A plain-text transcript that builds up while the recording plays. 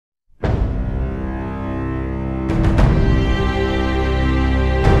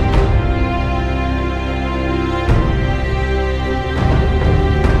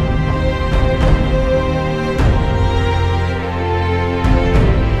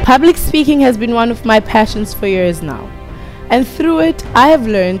Public speaking has been one of my passions for years now, and through it I have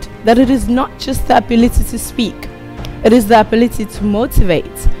learned that it is not just the ability to speak, it is the ability to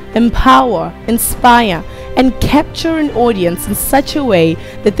motivate, empower, inspire, and capture an audience in such a way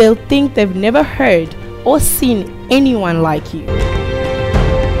that they'll think they've never heard or seen anyone like you.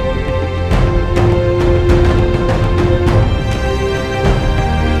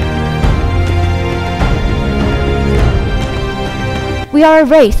 We are a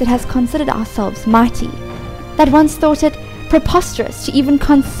race that has considered ourselves mighty, that once thought it preposterous to even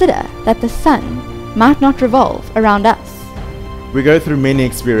consider that the sun might not revolve around us. We go through many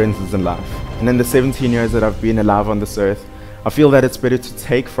experiences in life, and in the 17 years that I've been alive on this earth, I feel that it's better to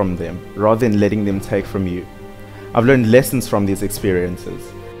take from them rather than letting them take from you. I've learned lessons from these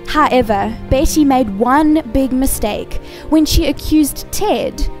experiences. However, Betty made one big mistake when she accused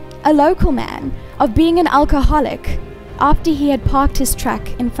Ted, a local man, of being an alcoholic after he had parked his truck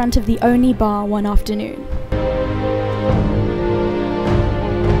in front of the Oni bar one afternoon.